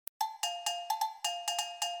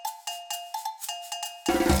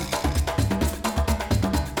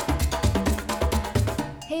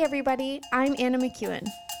Hey everybody, I'm Anna McEwen.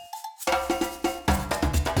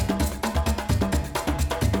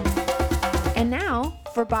 And now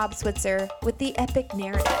for Bob Switzer with the Epic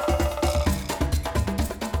Narrative.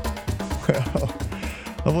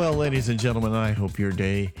 Well, ladies and gentlemen, I hope your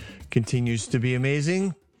day continues to be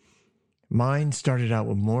amazing. Mine started out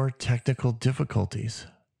with more technical difficulties.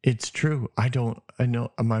 It's true. I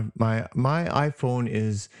know my iPhone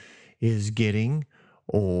is getting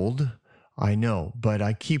old. I know, but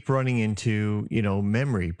I keep running into,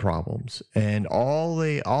 memory problems, and all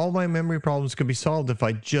my memory problems could be solved if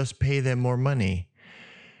I just pay them more money.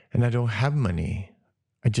 And I don't have money.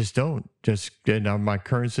 I just don't. Just in my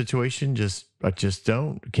current situation, I just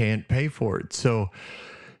can't pay for it. So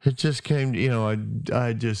it just came,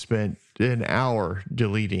 I just spent an hour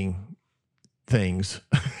deleting things.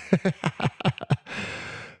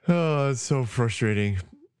 Oh, it's so frustrating.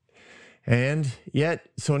 And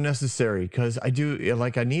yet so necessary, because I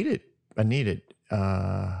need it. I need it,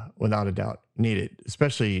 without a doubt. Need it,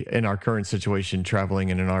 especially in our current situation, traveling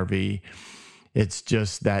in an RV. It's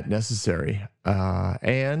just that necessary.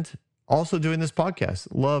 And also doing this podcast.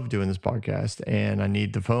 Love doing this podcast, and I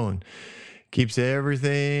need the phone. Keeps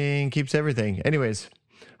everything. Anyways,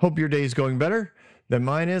 hope your day is going better than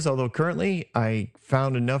mine is, although currently I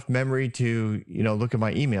found enough memory to, look at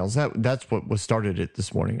my emails. That's what started it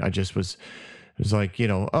this morning. It was like,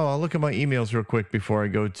 I'll look at my emails real quick before I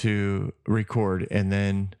go to record, and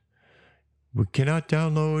then we cannot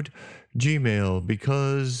download Gmail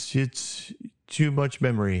because it's too much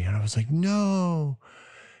memory. And I was like, no.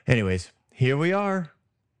 Anyways, here we are.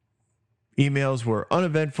 Emails were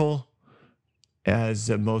uneventful, as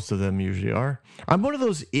most of them usually are. I'm one of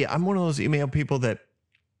those email people that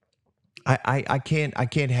I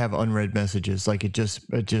can't have unread messages. Like it's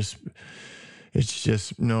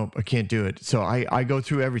just nope, I can't do it. So I go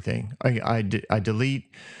through everything. I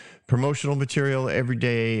delete promotional material every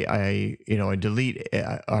day. I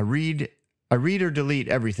read or delete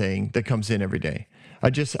everything that comes in every day. I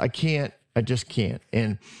just can't.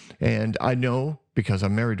 And I know, because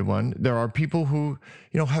I'm married to one, there are people who,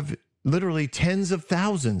 have literally tens of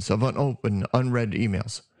thousands of unread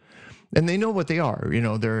emails. And they know what they are.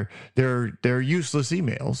 They're useless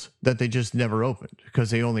emails that they just never opened, because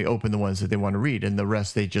they only open the ones that they want to read, and the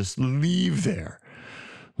rest they just leave there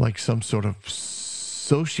like some sort of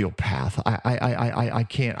sociopath. I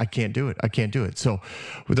can't do it. I can't do it. So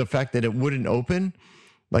with the fact that it wouldn't open,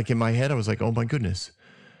 like in my head, I was like, oh my goodness.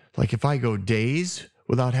 Like if I go days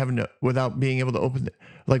without being able to open,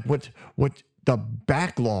 like what the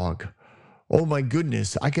backlog. Oh my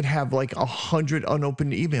goodness, I could have like 100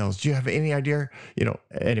 unopened emails. Do you have any idea?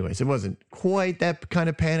 Anyways, it wasn't quite that kind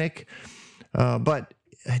of panic, but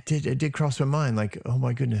it did cross my mind, like, oh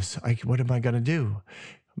my goodness, what am I going to do?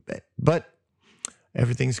 But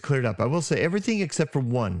everything's cleared up. I will say everything except for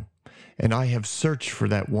one, and I have searched for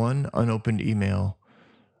that one unopened email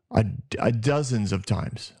dozens of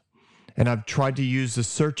times. And I've tried to use the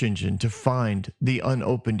search engine to find the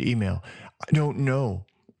unopened email. I don't know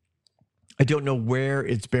where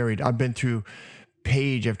it's buried. I've been through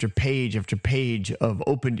page after page after page of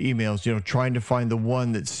opened emails, trying to find the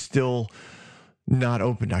one that's still not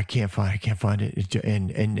opened. I can't find it.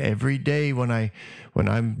 And every day when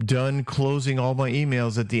I'm done closing all my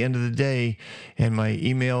emails at the end of the day, and my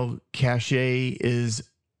email cache is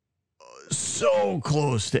so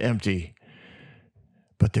close to empty,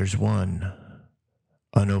 but there's one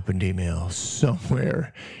unopened email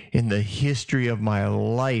somewhere in the history of my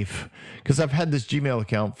life, because I've had this Gmail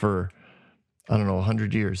account for, I don't know,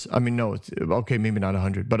 100 years. I mean, no, it's okay, maybe not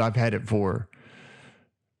 100, but I've had it for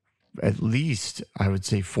at least, I would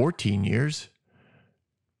say, 14 years,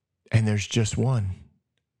 and there's just one.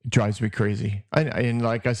 It drives me crazy. And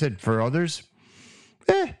like I said, for others,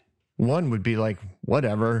 one would be like,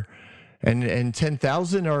 whatever, and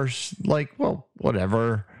 10,000 are like, well,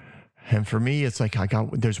 whatever. And for me, it's like,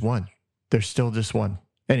 there's one. There's still just one.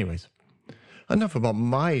 Anyways, enough about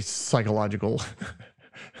my psychological,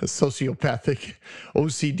 sociopathic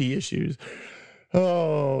OCD issues.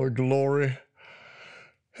 Oh, glory.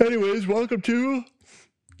 Anyways, welcome to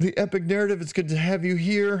the Epic Narrative. It's good to have you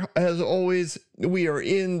here. As always, we are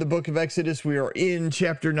in the book of Exodus. We are in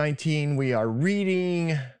chapter 19. We are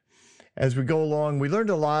reading as we go along. We learned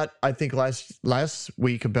a lot, I think, last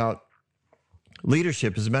week about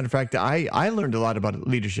leadership. As a matter of fact, I learned a lot about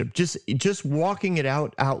leadership. Just walking it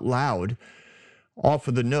out loud off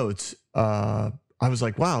of the notes. I was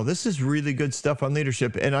like, wow, this is really good stuff on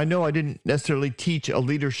leadership. And I know I didn't necessarily teach a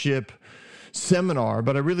leadership seminar,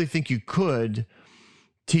 but I really think you could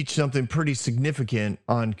teach something pretty significant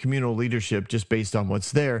on communal leadership just based on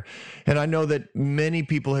what's there. And I know that many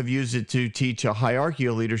people have used it to teach a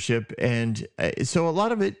hierarchical leadership. And so a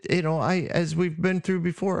lot of it, as we've been through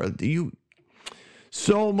before,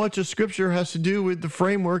 so much of Scripture has to do with the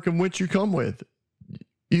framework in which you come with.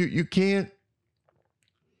 You can't,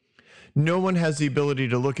 no one has the ability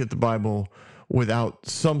to look at the Bible without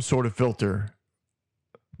some sort of filter.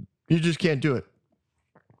 You just can't do it.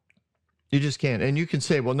 You just can't. And you can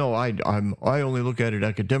say, well, no, I only look at it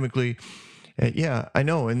academically. Yeah, I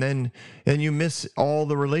know. And then you miss all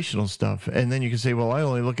the relational stuff. And then you can say, well, I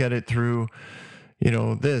only look at it through,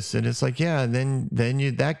 this. And it's like, yeah, and then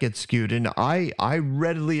that gets skewed. And I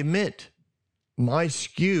readily admit my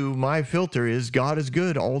filter is God is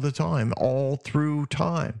good all the time, all through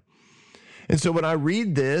time. And so when I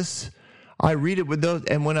read this, I read it with those.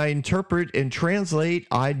 And when I interpret and translate,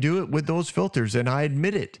 I do it with those filters. And I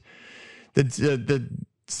admit it. The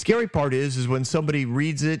scary part is when somebody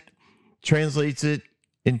reads it, translates it,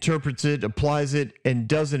 interprets it, applies it, and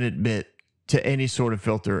doesn't admit to any sort of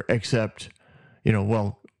filter except,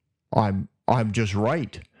 well, I'm just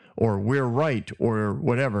right, or we're right, or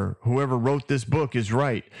whatever. Whoever wrote this book is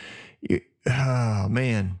right. Oh,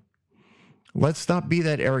 man. Let's not be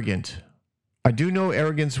that arrogant. I do know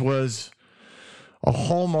arrogance was a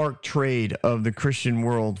hallmark trait of the Christian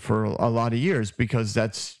world for a lot of years, because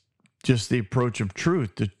that's just the approach of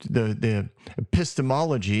truth. The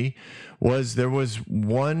epistemology was there was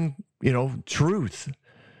one, truth,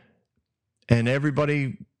 and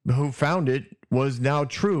everybody who found it was now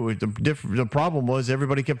true. The problem was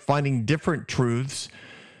everybody kept finding different truths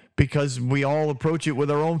because we all approach it with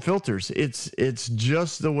our own filters. It's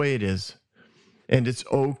just the way it is, and it's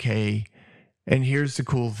okay. And here's the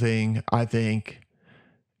cool thing: I think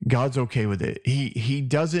God's okay with it. He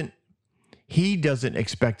doesn't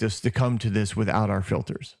expect us to come to this without our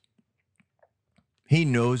filters. He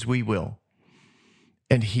knows we will.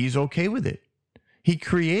 And he's okay with it. He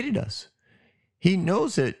created us. He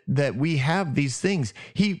knows that we have these things.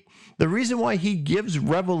 The reason why he gives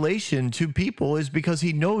revelation to people is because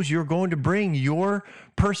he knows you're going to bring your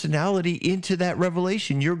personality into that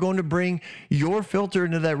revelation. You're going to bring your filter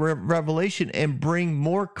into that revelation and bring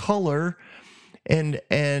more color and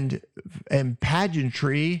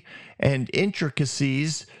pageantry and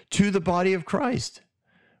intricacies to the body of Christ.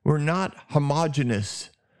 We're not homogenous.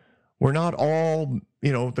 We're not all,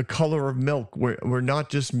 the color of milk. We're not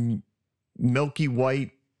just milky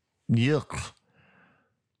white. Yuck.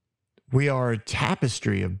 We are a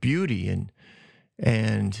tapestry of beauty,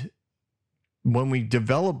 and when we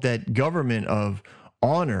develop that government of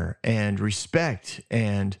honor and respect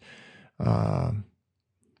and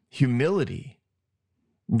humility,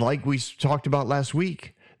 like we talked about last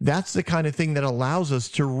week, that's the kind of thing that allows us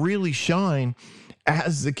to really shine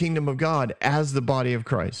as the kingdom of God, as the body of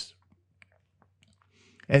Christ.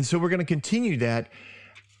 And so we're going to continue that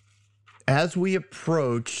as we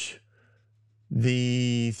approach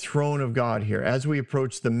the throne of God here, as we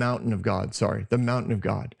approach the mountain of God. The mountain of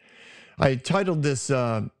God. I titled this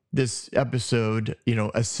this episode,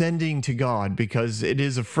 ascending to God, because it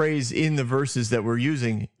is a phrase in the verses that we're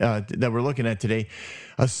using, that we're looking at today,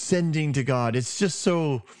 ascending to God. It's just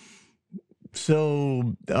so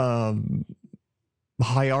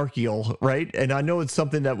hierarchical, right? And I know it's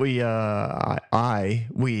something that we,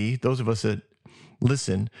 those of us that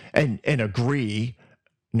listen and agree.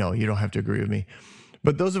 No, you don't have to agree with me.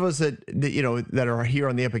 But those of us that are here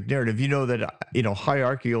on the Epic Narrative, that,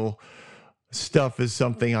 hierarchical stuff is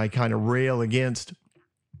something I kind of rail against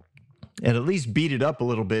and at least beat it up a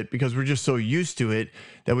little bit, because we're just so used to it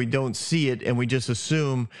that we don't see it, and we just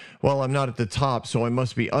assume, well, I'm not at the top, so I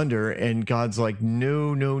must be under. And God's like,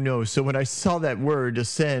 no. So when I saw that word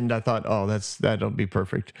ascend, I thought, oh, that'll be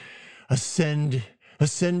perfect. Ascending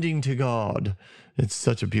to God. It's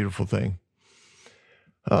such a beautiful thing.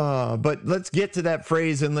 But let's get to that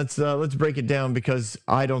phrase, and let's break it down, because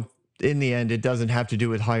in the end, it doesn't have to do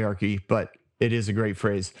with hierarchy, but it is a great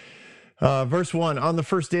phrase. Verse 1, on the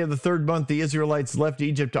first day of the third month, the Israelites left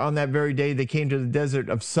Egypt. On that very day, they came to the desert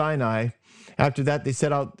of Sinai. After that, they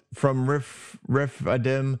set out from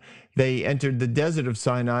Rephidim. They entered the desert of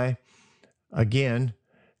Sinai again,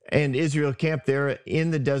 and Israel camped there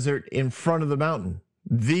in the desert in front of the mountain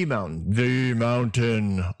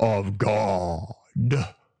of God.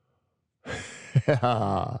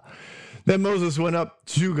 Then Moses went up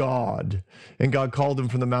to God, and God called him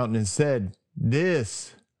from the mountain and said,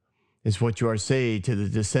 "This is what you are to say to the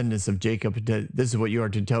descendants of Jacob. This is what you are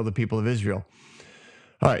to tell the people of Israel."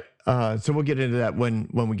 All right, so we'll get into that when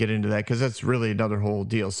we get into that, because that's really another whole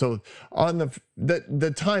deal. So on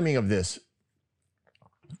the timing of this,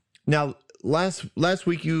 Now, last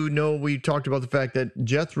week, we talked about the fact that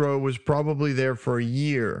Jethro was probably there for a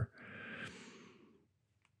year.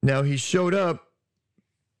 Now, he showed up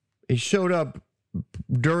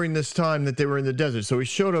during this time that they were in the desert. So he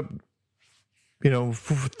showed up,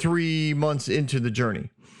 3 months into the journey.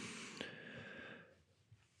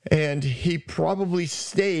 And he probably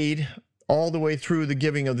stayed all the way through the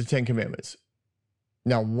giving of the Ten Commandments.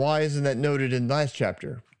 Now, why isn't that noted in last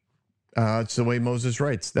chapter? It's the way Moses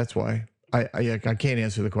writes. That's why. I can't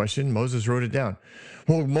answer the question. Moses wrote it down.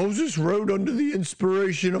 Well, Moses wrote under the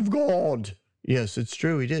inspiration of God. Yes, it's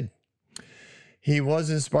true. He did. He was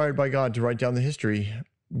inspired by God to write down the history.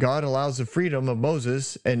 God allows the freedom of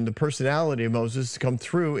Moses and the personality of Moses to come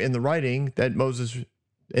through in the writing that Moses,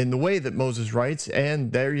 in the way that Moses writes,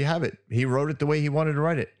 and there you have it. He wrote it the way he wanted to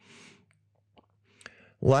write it.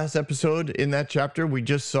 Last episode in that chapter, we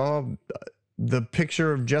just saw the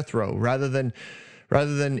picture of Jethro. Rather than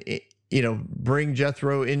bring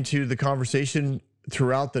Jethro into the conversation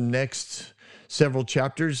throughout the next several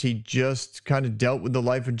chapters, he just kind of dealt with the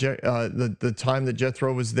life of the time that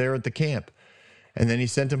Jethro was there at the camp, and then he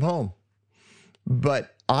sent him home.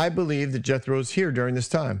 But I believe that Jethro's here during this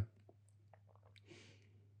time.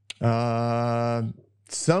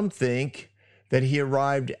 Some think that he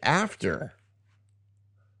arrived after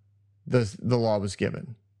the law was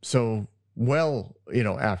given, so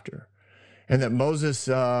after, and that Moses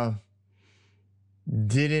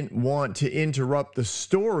didn't want to interrupt the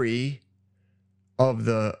story of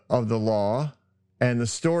the law and the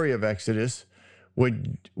story of Exodus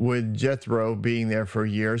with Jethro being there for a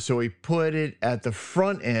year, so he put it at the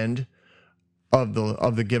front end of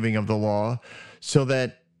the giving of the law, so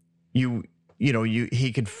that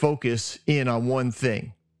he could focus in on one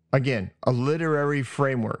thing. Again, a literary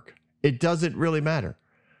framework. It doesn't really matter.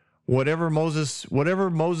 Whatever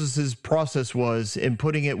Moses's process was in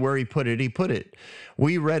putting it where he put it.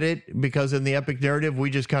 We read it because in the epic narrative, we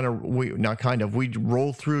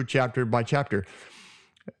roll through chapter by chapter.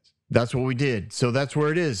 That's what we did. So that's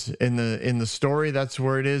where it is in the story. That's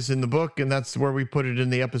where it is in the book, and that's where we put it in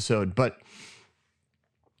the episode. But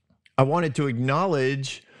I wanted to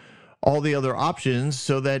acknowledge all the other options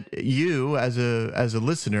so that you, as a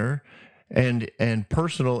listener, and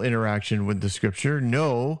personal interaction with the scripture,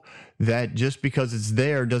 know that just because it's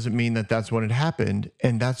there doesn't mean that that's when it happened,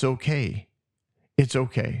 and that's okay. It's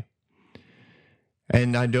okay.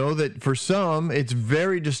 And I know that for some, it's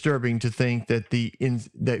very disturbing to think that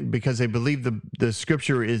that because they believe the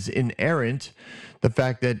scripture is inerrant, the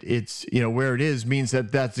fact that it's where it is means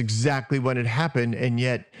that that's exactly when it happened, and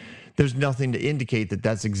yet there's nothing to indicate that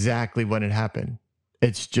that's exactly when it happened.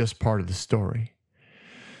 It's just part of the story.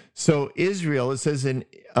 So Israel, it says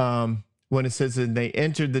when it says that they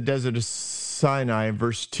entered the desert of Sinai,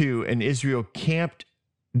 verse 2, and Israel camped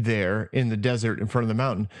there in the desert in front of the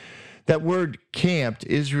mountain. That word camped,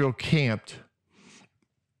 Israel camped,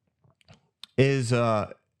 is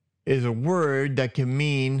a word that can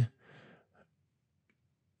mean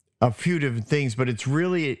a few different things, but it's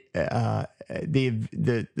really the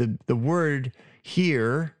word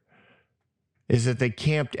here is that they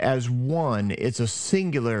camped as one. It's a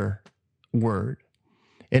singular word,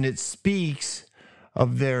 and it speaks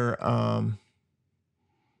of their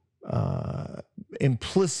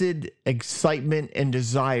implicit excitement and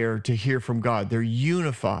desire to hear from God. Their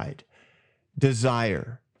unified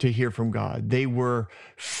desire to hear from God. They were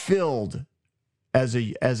filled as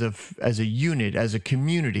a unit, as a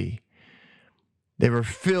community. They were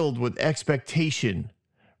filled with expectation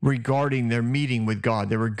regarding their meeting with God.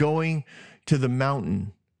 They were going to the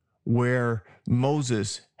mountain where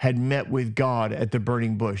Moses had met with God at the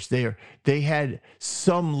burning bush. They had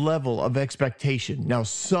some level of expectation. Now,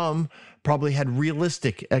 some probably had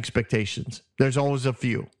realistic expectations. There's always a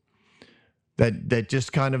few that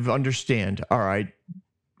just kind of understand, all right,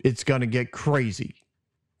 it's going to get crazy.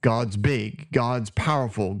 God's big. God's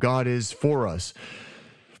powerful. God is for us.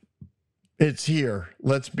 It's here.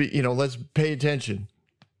 Let's pay attention.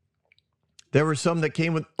 There were some that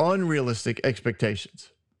came with unrealistic expectations,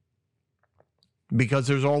 because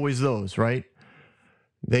there's always those, right?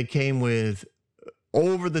 They came with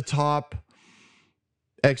over-the-top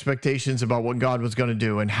expectations about what God was going to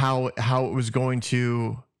do and how it was going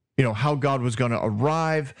to, how God was going to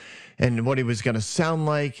arrive and what he was going to sound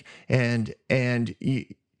like. And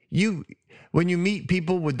you when you meet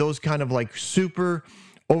people with those kind of like super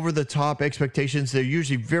over-the-top expectations, they're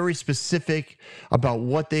usually very specific about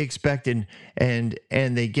what they expect, and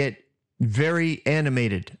they get very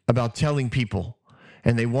animated about telling people,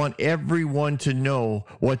 and they want everyone to know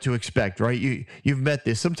what to expect, right? You've met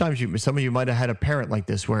this. Sometimes some of you might have had a parent like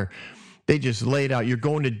this, where They just lay it out. You're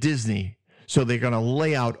going to Disney. So they're going to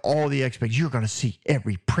lay out all the expectations. You're going to see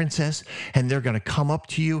every princess, and they're going to come up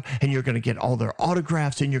to you, and you're going to get all their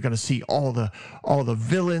autographs, and you're going to see all the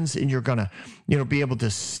villains, and you're going to, be able to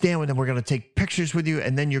stand with them. We're going to take pictures with you,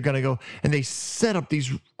 and then you're going to go. And they set up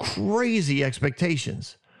these crazy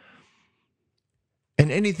expectations.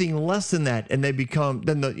 And anything less than that, and they become,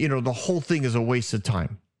 then the whole thing is a waste of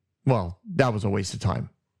time. Well, that was a waste of time.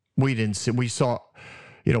 We didn't see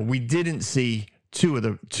two of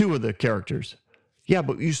the characters. Yeah,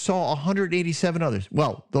 but you saw 187 others.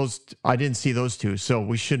 Well, I didn't see those two, so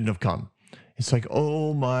we shouldn't have come. It's like,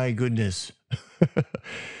 oh my goodness.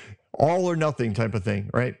 All or nothing type of thing,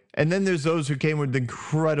 right? And then there's those who came with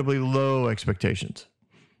incredibly low expectations.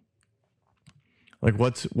 Like,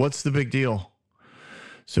 what's the big deal?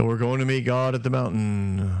 So we're going to meet God at the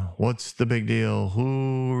mountain. What's the big deal?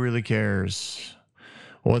 Who really cares?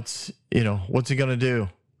 What's he going to do?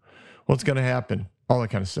 What's going to happen? All that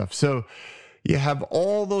kind of stuff. So you have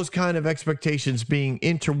all those kind of expectations being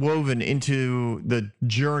interwoven into the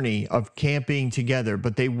journey of camping together,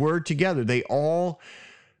 but they were together. They all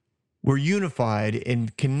were unified in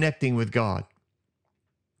connecting with God.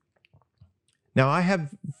 Now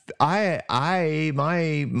my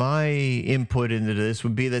input into this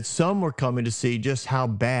would be that some were coming to see just how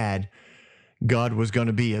bad God was going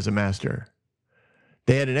to be as a master.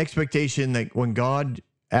 They had an expectation that when God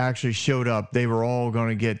actually showed up, they were all going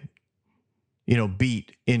to get,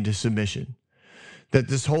 beat into submission. That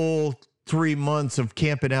this whole 3 months of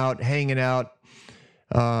camping out, hanging out,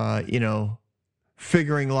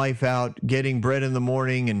 figuring life out, getting bread in the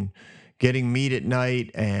morning and getting meat at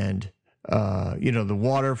night, and the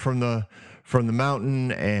water from the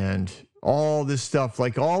mountain, and all this stuff,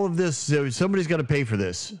 like all of this, somebody's got to pay for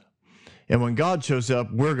this. And when God shows up,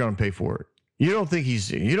 we're going to pay for it. You don't think he's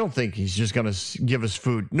just going to give us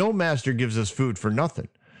food. No master gives us food for nothing.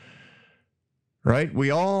 Right?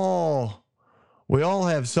 We all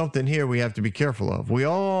have something here we have to be careful of. We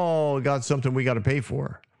all got something we got to pay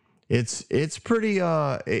for. It's pretty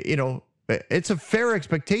it's a fair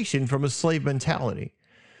expectation from a slave mentality.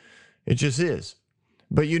 It just is.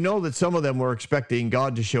 But that some of them were expecting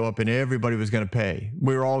God to show up and everybody was going to pay.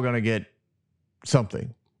 We were all going to get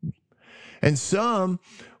something. And some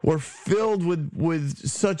were filled with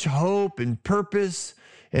such hope and purpose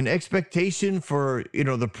and expectation for,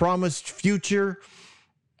 the promised future.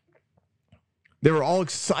 They were all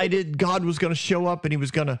excited. God was going to show up and he was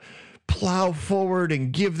going to plow forward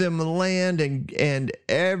and give them the land, and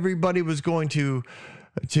everybody was going to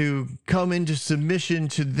come into submission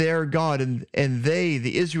to their God, and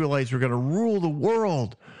the Israelites, were going to rule the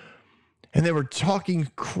world. And they were talking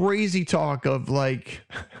crazy talk of like,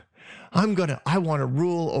 I want to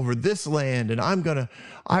rule over this land, and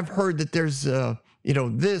I've heard that there's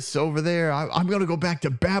this over there. I'm going to go back to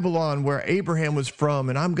Babylon where Abraham was from,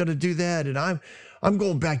 and I'm going to do that, and I'm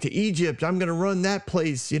going back to Egypt. I'm going to run that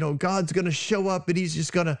place. God's going to show up, and he's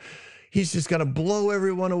just going to blow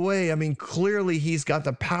everyone away. I mean, clearly he's got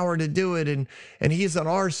the power to do it, and he's on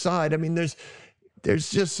our side. I mean, there's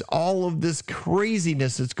just all of this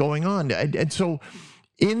craziness that's going on. And so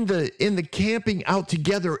in the camping out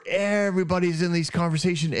together, everybody's in these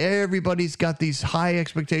conversations. Everybody's got these high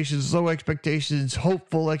expectations, low expectations,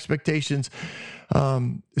 hopeful expectations,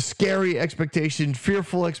 scary expectation,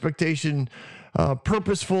 fearful expectation,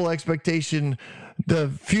 purposeful expectation, the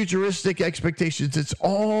futuristic expectations. It's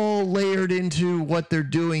all layered into what they're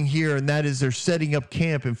doing here, and that is they're setting up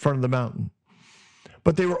camp in front of the mountain.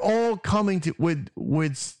 But they were all coming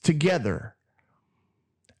together.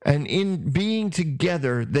 And in being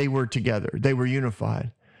together, they were together. They were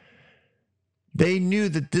unified. They knew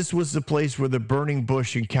that this was the place where the burning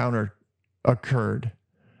bush encounter occurred.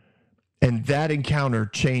 And that encounter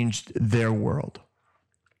changed their world.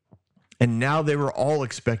 And now they were all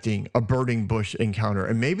expecting a burning bush encounter.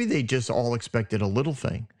 And maybe they just all expected a little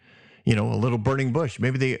thing, a little burning bush.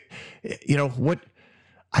 Maybe they,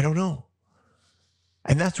 I don't know.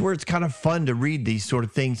 And that's where it's kind of fun to read these sort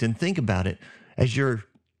of things and think about it as you're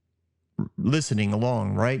listening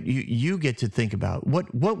along, right? You get to think about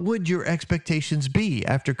what would your expectations be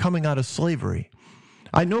after coming out of slavery?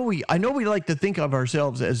 I know we like to think of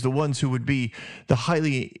ourselves as the ones who would be the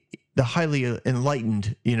highly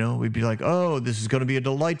enlightened. We'd be like, oh, this is going to be a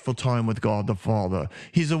delightful time with God the Father.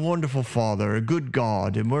 He's a wonderful Father, a good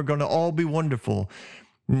God, and we're going to all be wonderful.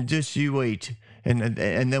 Just you wait. And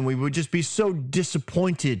then we would just be so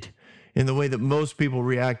disappointed in the way that most people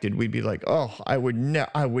reacted. We'd be like, oh, I would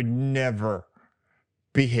never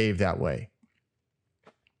behave that way.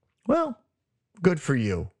 Well, good for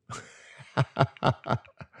you.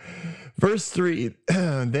 Verse 3,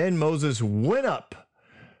 then Moses went up.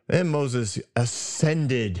 Then Moses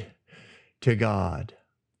ascended to God.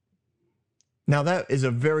 Now that is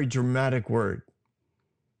a very dramatic word.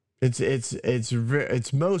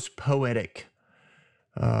 It's most poetic.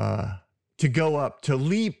 To go up, to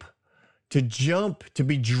leap, to jump, to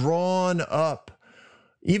be drawn up,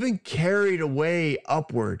 even carried away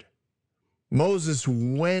upward. Moses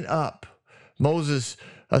went up. Moses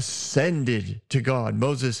ascended to God.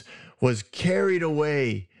 Moses was carried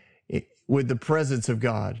away with the presence of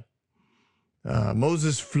God.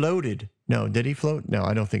 Moses floated. No, did he float? No,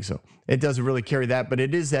 I don't think so. It doesn't really carry that, but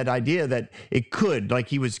it is that idea that it could, like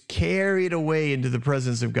he was carried away into the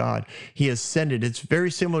presence of God. He ascended. It's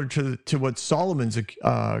very similar to what Solomon's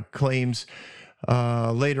claims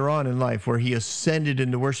later on in life, where he ascended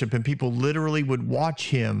into worship, and people literally would watch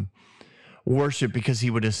him worship because he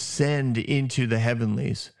would ascend into the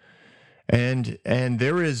heavenlies. And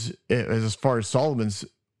there is, as far as Solomon's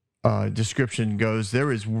description goes,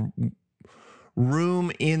 there is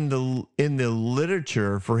room in the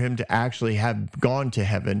literature for him to actually have gone to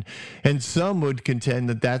heaven. And some would contend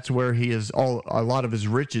that that's where a lot of his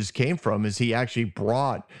riches came from, is he actually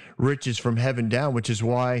brought riches from heaven down, which is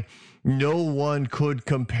why no one could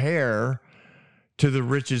compare to the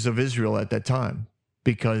riches of Israel at that time,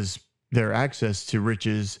 because their access to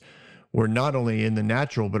riches were not only in the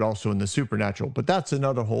natural, but also in the supernatural. But that's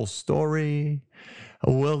another whole story.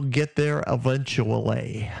 We'll get there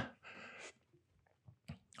eventually.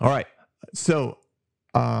 All right. So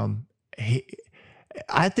I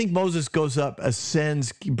think Moses goes up,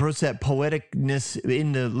 ascends, puts that poeticness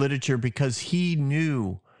in the literature because he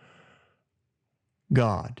knew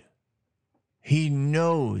God. He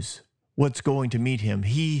knows what's going to meet him.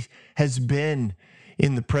 He has been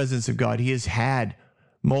in the presence of God. He has had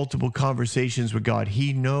multiple conversations with God.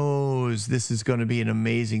 He knows this is going to be an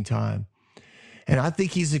amazing time. And I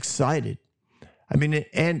think he's excited. I mean,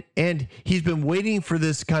 and he's been waiting for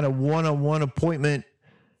this kind of one-on-one appointment,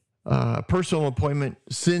 personal appointment,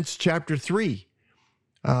 since chapter 3.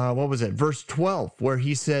 What was it? Verse 12, where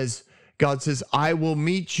he says, God says, I will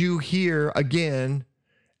meet you here again,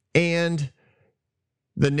 and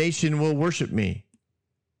the nation will worship me.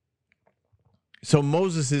 So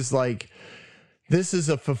Moses is like, this is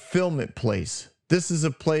a fulfillment place. This is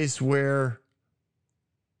a place where,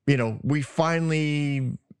 we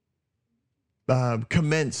finally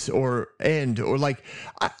commence or end, or like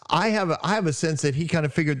I have a sense that he kind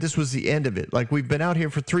of figured this was the end of it. Like, we've been out here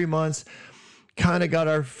for 3 months, kind of got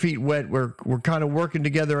our feet wet. We're kind of working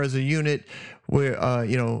together as a unit. We're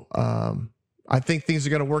I think things are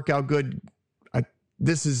going to work out good.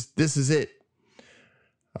 This is it.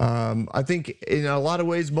 I think in a lot of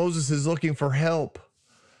ways Moses is looking for help,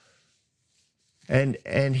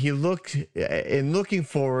 and he looking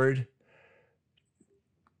forward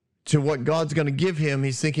to what God's going to give him.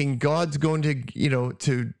 He's thinking God's going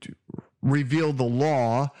to reveal the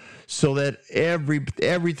law so that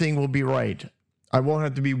everything will be right. I won't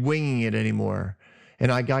have to be winging it anymore.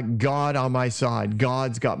 And I got God on my side.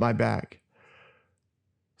 God's got my back.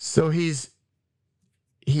 So he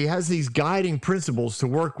has these guiding principles to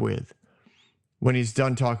work with when he's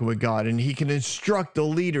done talking with God, and he can instruct the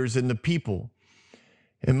leaders and the people.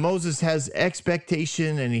 And Moses has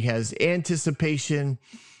expectation, and he has anticipation.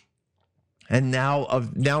 And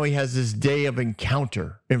now he has this day of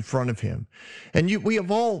encounter in front of him. And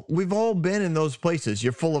we've all been in those places.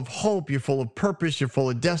 You're full of hope, you're full of purpose, you're full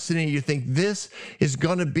of destiny. You think this is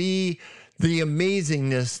going to be the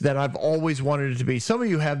amazingness that I've always wanted it to be. Some of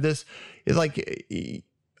you have this, it's like,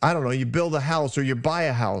 I don't know, you build a house or you buy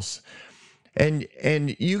a house, and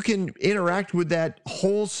you can interact with that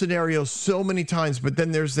whole scenario so many times, but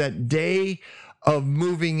then there's that day of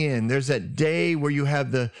moving in. There's that day where you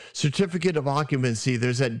have the certificate of occupancy.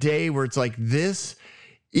 There's that day where it's like, this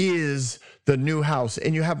is the new house.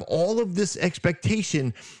 And you have all of this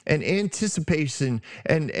expectation and anticipation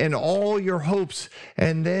and all your hopes.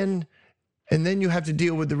 And then you have to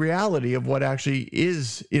deal with the reality of what actually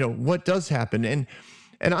is, what does happen. And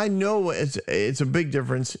I know it's a big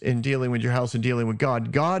difference in dealing with your house and dealing with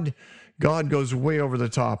God. God goes way over the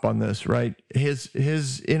top on this, right?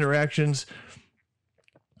 His interactions,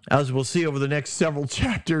 as we'll see over the next several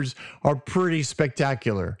chapters, are pretty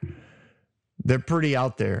spectacular. They're pretty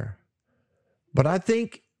out there. But I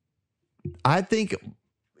think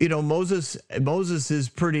Moses is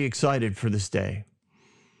pretty excited for this day.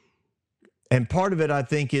 And part of it, I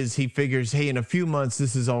think, is he figures, hey, in a few months,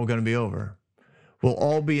 this is all going to be over. We'll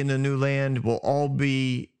all be in the new land. We'll all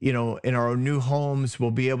be, in our new homes. We'll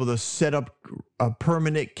be able to set up a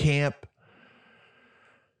permanent camp.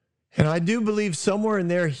 And I do believe somewhere in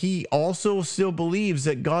there, he also still believes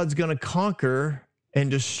that God's going to conquer and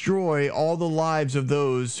destroy all the lives of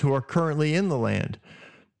those who are currently in the land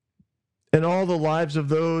and all the lives of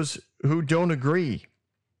those who don't agree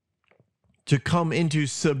to come into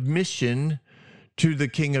submission to the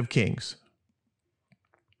King of Kings.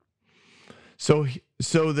 So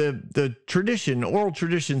the tradition, oral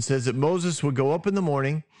tradition says that Moses would go up in the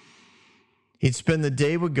morning, he'd spend the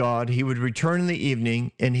day with God, he would return in the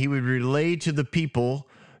evening, and he would relay to the people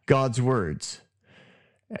God's words.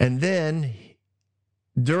 And then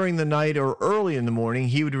during the night or early in the morning,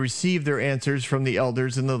 he would receive their answers from the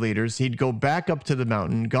elders and the leaders. He'd go back up to the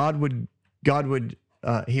mountain.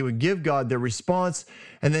 He would give God their response,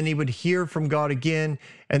 and then he would hear from God again,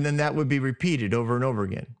 and then that would be repeated over and over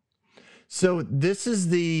again. So this is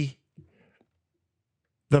the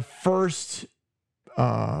first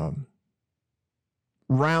round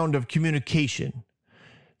of communication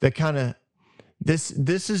that kind of this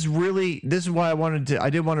is why I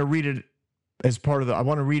did want to read it as part of I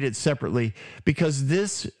want to read it separately, because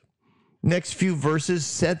this next few verses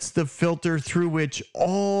sets the filter through which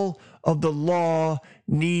all of the law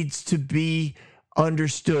needs to be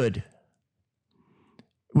understood.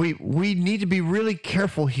 We need to be really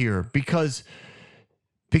careful here because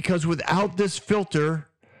without this filter,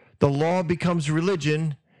 the law becomes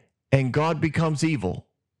religion and God becomes evil.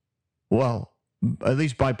 Well, at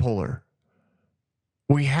least bipolar.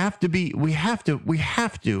 We have to.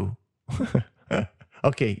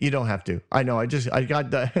 Okay, you don't have to. I know. I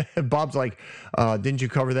got the, Bob's like, didn't you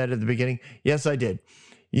cover that at the beginning? Yes, I did.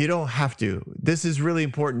 You don't have to. This is really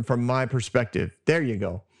important from my perspective. There you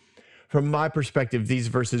go. From my perspective, these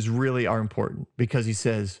verses really are important because he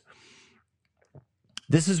says,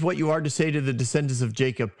 this is what you are to say to the descendants of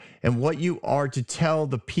Jacob and what you are to tell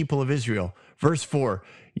the people of Israel. Verse 4,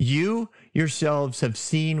 you yourselves have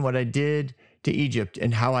seen what I did to Egypt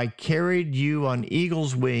and how I carried you on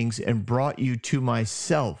eagle's wings and brought you to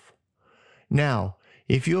myself. Now,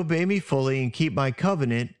 if you obey me fully and keep my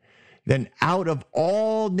covenant, then out of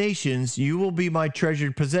all nations you will be my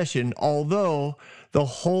treasured possession. Although the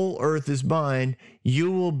whole earth is mine,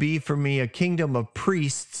 you will be for me a kingdom of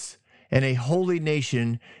priests and a holy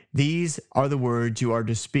nation. These are the words you are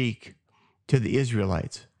to speak to the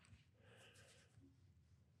Israelites.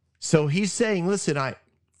 So he's saying, listen,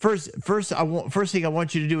 first thing I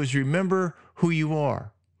want you to do is remember who you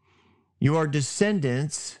are. You are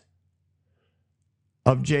descendants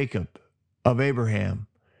of Jacob, of Abraham.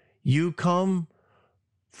 You come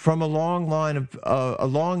from a long line of a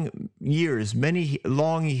long heritage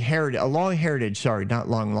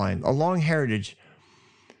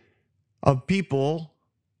of people,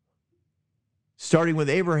 starting with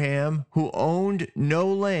Abraham, who owned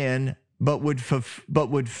no land but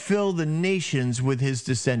would fill the nations with his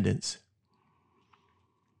descendants.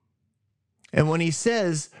 And when he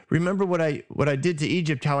says, remember what I did to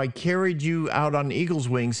Egypt, how I carried you out on eagle's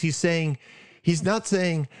wings, he's not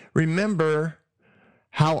saying, remember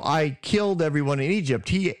how I killed everyone in Egypt.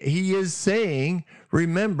 He is saying,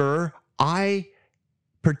 remember, I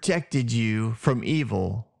protected you from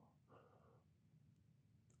evil.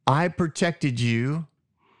 I protected you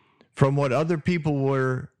from what other people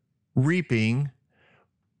were reaping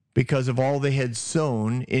because of all they had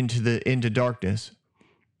sown into darkness.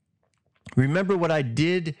 Remember what I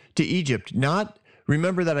did to Egypt. Not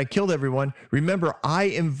remember that I killed everyone. Remember, I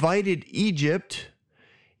invited Egypt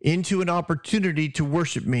into an opportunity to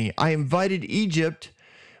worship me. I invited Egypt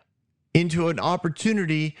into an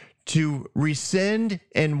opportunity to rescind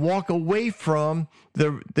and walk away from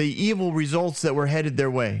the evil results that were headed their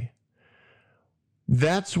way.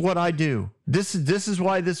 That's what I do. This is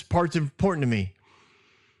why this part's important to me.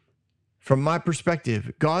 From my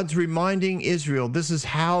perspective, God's reminding Israel, this is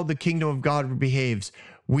how the kingdom of God behaves.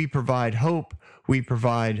 We provide hope. We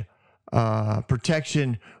provide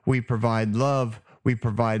protection. We provide love. We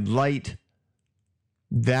provide light.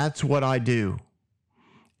 That's what I do.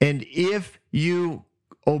 And if you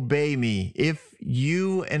obey me, if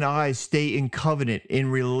you and I stay in covenant,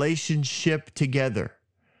 in relationship together,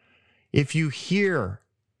 if you hear,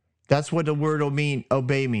 that's what the word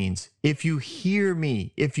obey means. If you hear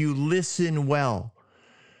me, if you listen well,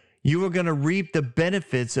 you are going to reap the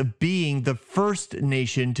benefits of being the first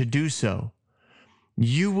nation to do so.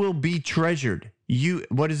 You will be treasured.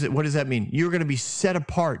 What does that mean? You're going to be set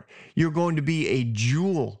apart. You're going to be a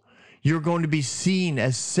jewel. You're going to be seen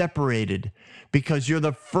as separated because you're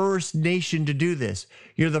the first nation to do this.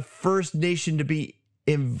 You're the first nation to be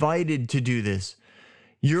invited to do this.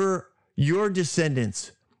 Your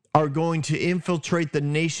descendants are going to infiltrate the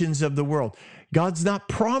nations of the world. God's not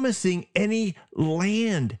promising any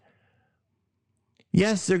land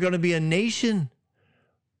Yes, they're going to be a nation.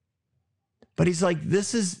 But he's like,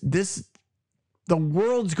 the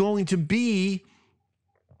world's going to be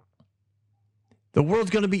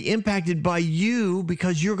impacted by you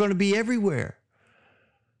because you're going to be everywhere.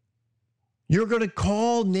 You're going to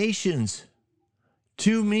call nations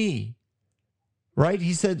to me. Right?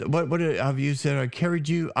 He said, what have you said? I carried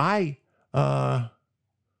you.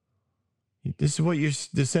 This is what your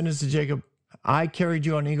descendants of Jacob, I carried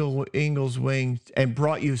you on eagle's wings and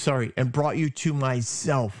brought you to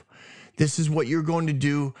myself. This is what you're going to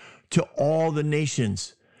do to all the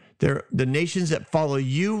nations. The nations that follow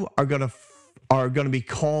you are going to be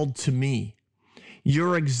called to me.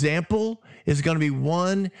 Your example is going to be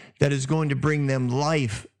one that is going to bring them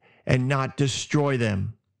life and not destroy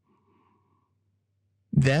them.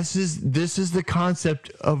 This is the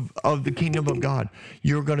concept of the kingdom of God.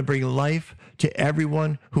 You're going to bring life to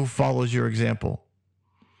everyone who follows your example.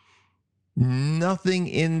 Nothing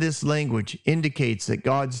in this language indicates that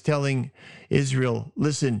God's telling Israel,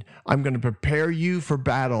 listen, I'm going to prepare you for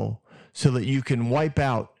battle so that you can wipe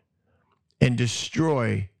out and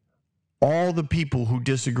destroy all the people who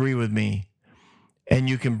disagree with me, and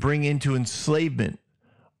you can bring into enslavement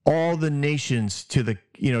all the nations to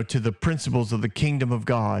the principles of the kingdom of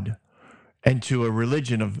God and to a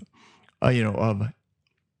religion of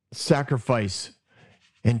sacrifice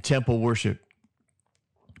and temple worship,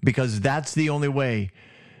 because that's the only way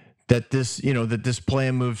that this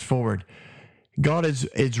plan moves forward. God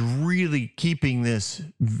is really keeping this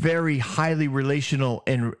very highly relational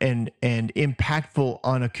and impactful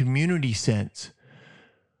on a community sense.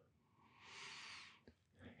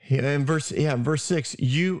 In verse 6,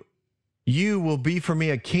 you will be for me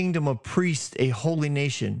a kingdom of priests, a holy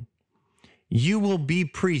nation. You will be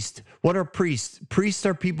priests. What are priests? Priests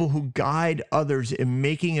are people who guide others in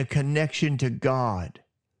making a connection to God.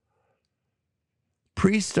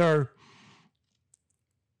 Priests are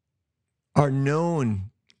known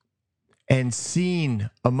and seen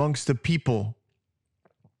amongst the people.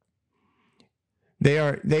 They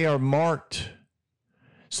are marked,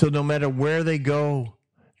 so no matter where they go,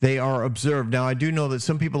 they are observed. Now, I do know that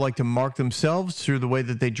some people like to mark themselves through the way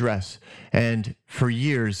that they dress. And for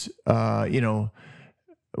years, all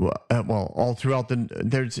throughout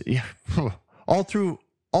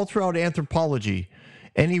all throughout anthropology,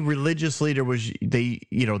 any religious leader they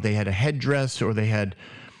had a headdress, or they had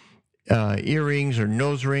earrings or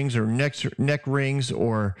nose rings or neck rings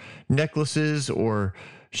or necklaces or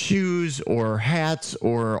shoes or hats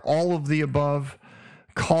or all of the above,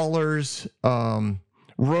 collars,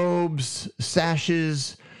 robes,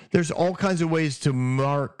 sashes. There's all kinds of ways to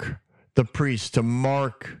mark the priest, to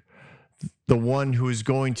mark the one who is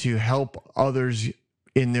going to help others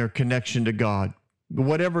in their connection to God,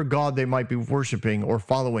 whatever God they might be worshiping or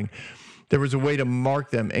following. There was a way to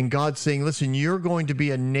mark them. And God's saying, listen, you're going to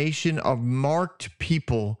be a nation of marked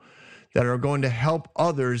people that are going to help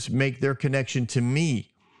others make their connection to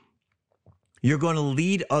me. You're going to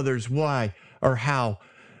lead others. Why or how?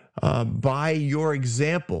 By your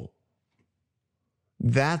example.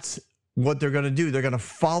 That's what they're going to do. They're going to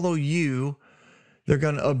follow you. They're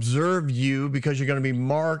going to observe you because you're going to be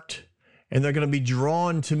marked, and they're going to be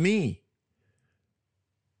drawn to me.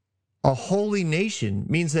 A holy nation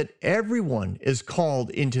means that everyone is called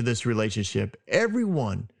into this relationship.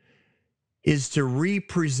 Everyone is to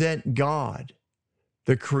represent God,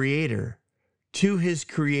 the Creator, to his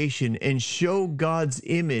creation and show God's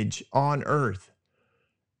image on earth.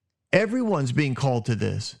 Everyone's being called to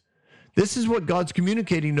this. This is what God's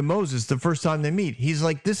communicating to Moses the first time they meet. He's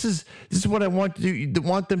like, this is what I want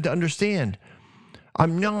them to understand.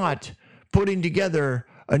 I'm not putting together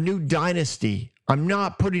a new dynasty. I'm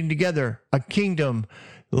not putting together a kingdom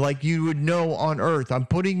like you would know on earth. I'm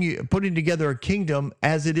putting together a kingdom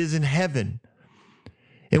as it is in heaven,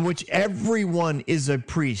 in which everyone is a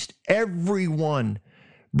priest. Everyone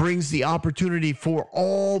brings the opportunity for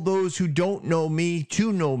all those who don't know me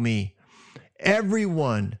to know me.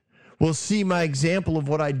 Everyone will see my example of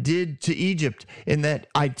what I did to Egypt, in that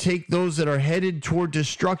I take those that are headed toward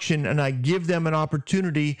destruction and I give them an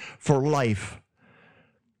opportunity for life.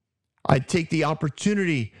 I take the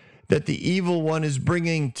opportunity that the evil one is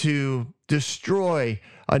bringing to destroy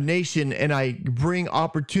a nation, and I bring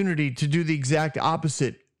opportunity to do the exact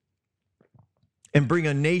opposite and bring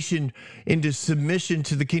a nation into submission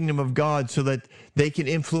to the kingdom of God so that they can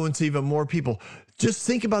influence even more people. Just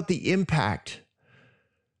think about the impact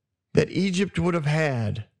that Egypt would have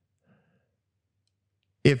had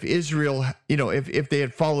if Israel, if they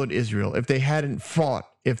had followed Israel, if they hadn't fought,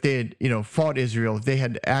 if they had, fought Israel, if they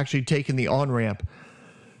had actually taken the on-ramp.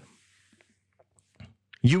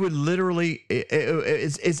 You would literally,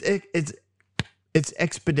 it's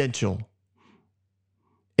exponential.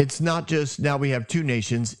 It's not just now we have two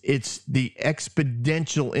nations, it's the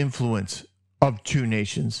exponential influence of two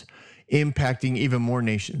nations impacting even more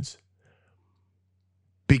nations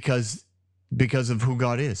because of who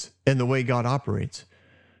God is and the way God operates.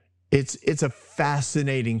 It's a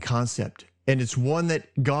fascinating concept, and it's one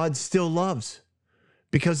that God still loves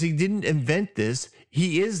because he didn't invent this,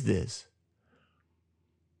 he is this.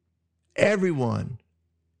 Everyone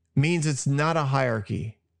means it's not a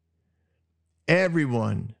hierarchy.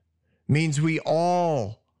 Everyone means we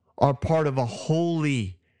all are part of a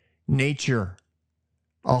holy nature,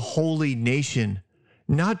 a holy nation,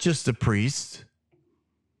 not just the priests.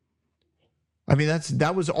 I mean,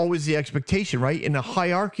 that was always the expectation, right? In a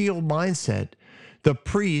hierarchical mindset, the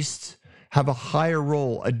priests have a higher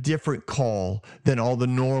role, a different call than all the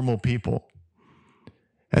normal people.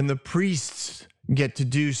 And the priests get to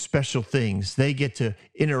do special things. They get to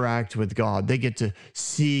interact with God. They get to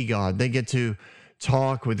see God. They get to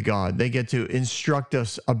talk with God. They get to instruct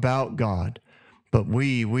us about God. But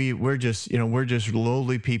we're just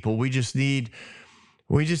lowly people. We just need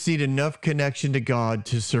enough connection to God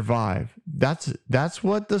to survive. That's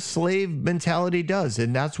what the slave mentality does,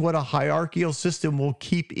 and that's what a hierarchical system will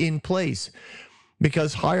keep in place,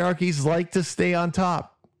 because hierarchies like to stay on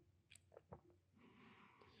top.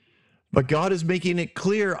 But God is making it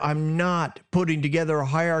clear, I'm not putting together a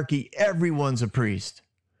hierarchy. Everyone's a priest.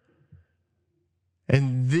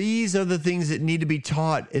 And these are the things that need to be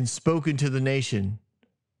taught and spoken to the nation.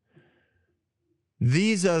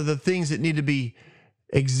 These are the things that need to be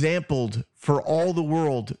exampled for all the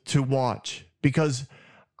world to watch, because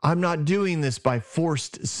I'm not doing this by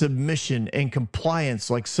forced submission and compliance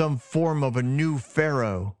like some form of a new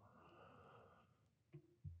Pharaoh.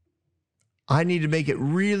 I need to make it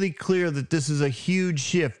really clear that this is a huge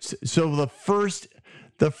shift. So the first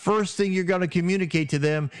thing you're going to communicate to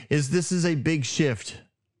them is this is a big shift.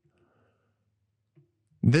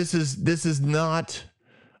 This is not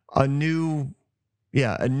a new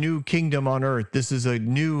kingdom on earth. This is a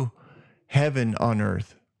new heaven on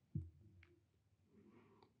earth.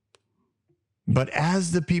 But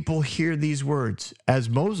as the people hear these words, as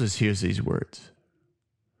Moses hears these words,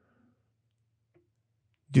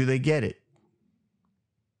 do they get it?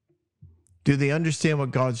 Do they understand what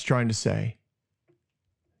God's trying to say?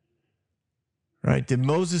 Right? Did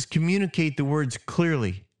Moses communicate the words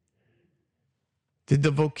clearly? Did the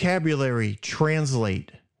vocabulary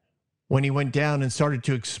translate when he went down and started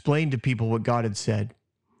to explain to people what God had said?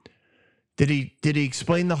 Did he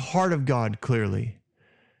explain the heart of God clearly?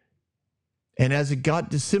 And as it got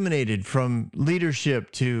disseminated from leadership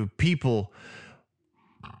to people,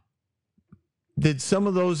 did some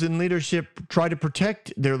of those in leadership try to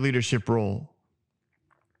protect their leadership role?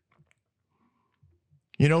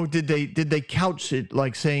 You know, did they couch it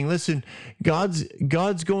like saying, listen, God's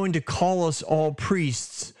going to call us all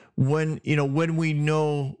priests when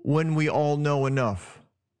we all know enough?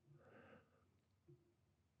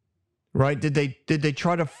 Right? Did they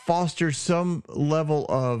try to foster some level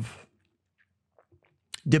of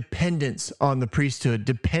dependence on the priesthood,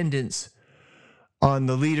 dependence on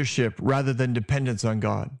the leadership rather than dependence on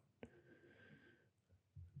God?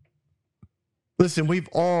 Listen, we've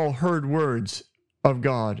all heard words of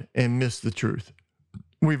God and missed the truth.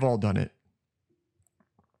 We've all done it.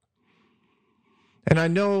 And I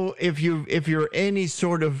know if you're any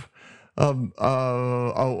sort of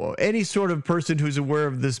person who's aware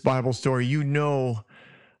of this Bible story, you know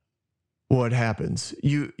what happens.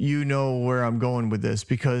 You know where I'm going with this,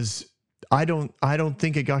 because I don't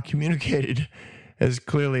think it got communicated as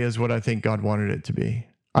clearly as what I think God wanted it to be.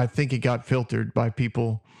 I think it got filtered by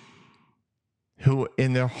people who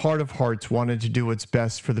in their heart of hearts wanted to do what's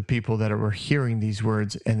best for the people that were hearing these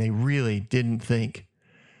words, and they really didn't think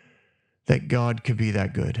that God could be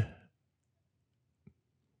that good.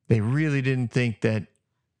 They really didn't think that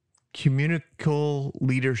communicable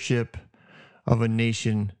leadership of a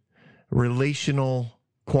nation, relational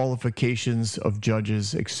qualifications of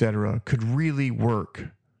judges, etc., could really work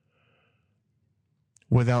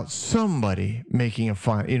without somebody making a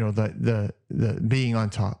the being on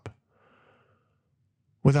top,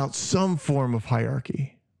 without some form of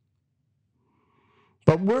hierarchy.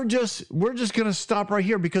 But we're just going to stop right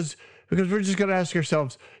here because we're just going to ask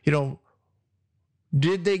ourselves,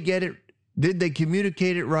 did they get it? Did they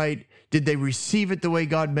communicate it right? Did they receive it the way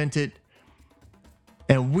God meant it?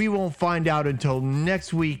 And we won't find out until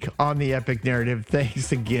next week on the Epic Narrative.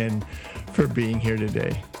 Thanks again for being here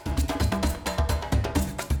today.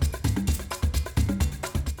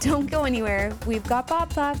 Don't go anywhere. We've got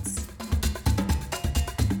Bob Thoughts.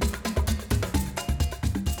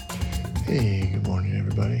 Hey, good morning,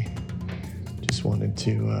 everybody. Just wanted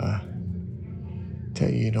to tell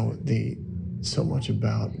you, so much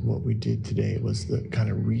about what we did today was the kind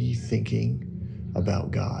of rethinking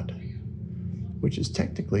about God, which is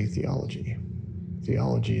technically theology.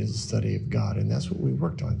 Theology is the study of God, and that's what we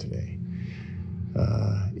worked on today.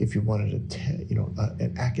 If you wanted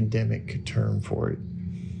an academic term for it,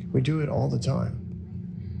 we do it all the time.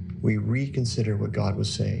 We reconsider what God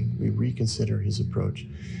was saying. We reconsider his approach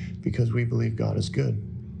because we believe God is good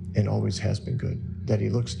and always has been good, that he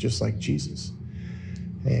looks just like Jesus.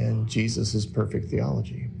 And Jesus is perfect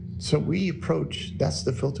theology. So that's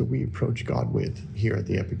the filter we approach God with here at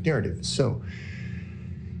the Epic Narrative. So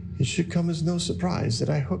it should come as no surprise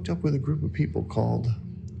that I hooked up with a group of people called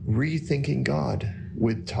Rethinking God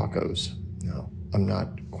with Tacos. Now, I'm not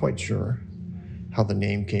quite sure how the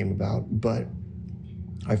name came about, but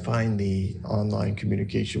I find the online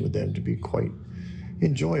communication with them to be quite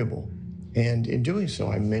enjoyable. And in doing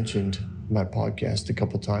so, I mentioned my podcast a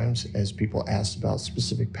couple times as people asked about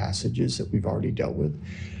specific passages that we've already dealt with.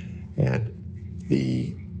 And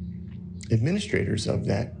the administrators of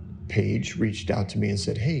that page reached out to me and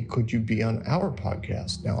said, hey, could you be on our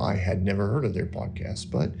podcast? Now, I had never heard of their podcast,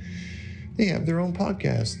 but they have their own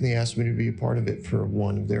podcast, and they asked me to be a part of it for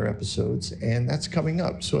one of their episodes, and that's coming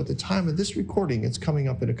up. So at the time of this recording, it's coming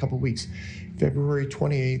up in a couple weeks, February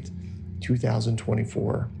 28th,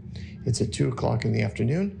 2024. It's at 2 o'clock in the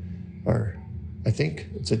afternoon, or I think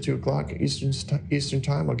it's at 2 o'clock Eastern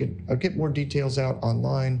time. I'll get more details out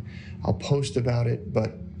online. I'll post about it,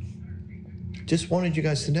 but just wanted you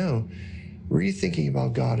guys to know, rethinking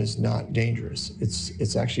about God is not dangerous.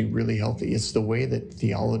 It's actually really healthy. It's the way that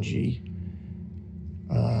theology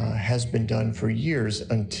has been done for years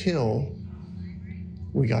until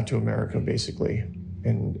we got to America, basically.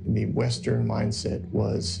 And the Western mindset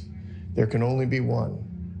was there can only be one.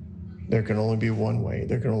 There can only be one way.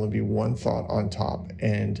 There can only be one thought on top.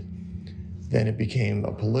 And then it became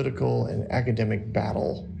a political and academic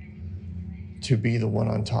battle to be the one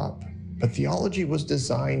on top. But theology was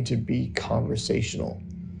designed to be conversational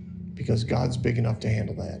because God's big enough to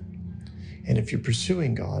handle that. And if you're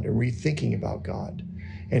pursuing God and rethinking about God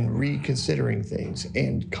and reconsidering things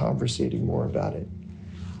and conversating more about it,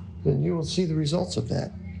 then you will see the results of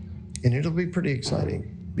that. And it'll be pretty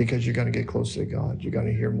exciting because you're going to get closer to God. You're going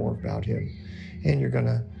to hear more about him. And you're going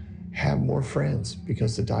to have more friends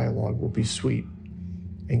because the dialogue will be sweet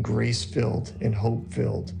and grace-filled and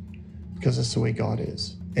hope-filled because that's the way God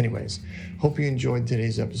is. Anyways, hope you enjoyed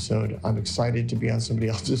today's episode. I'm excited to be on somebody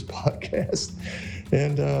else's podcast.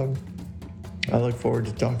 And I look forward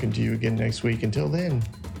to talking to you again next week. Until then,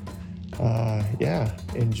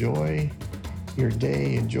 enjoy your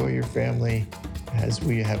day, enjoy your family, as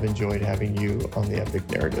we have enjoyed having you on the Epic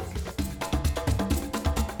Narrative.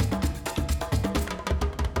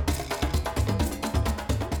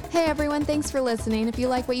 Hey everyone, thanks for listening. If you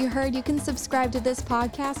like what you heard, you can subscribe to this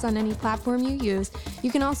podcast on any platform you use.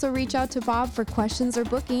 You can also reach out to Bob for questions or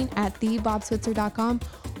booking at thebobswitzer.com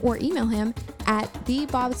or email him at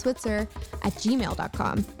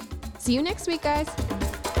thebobswitzer@gmail.com. See you next week, guys.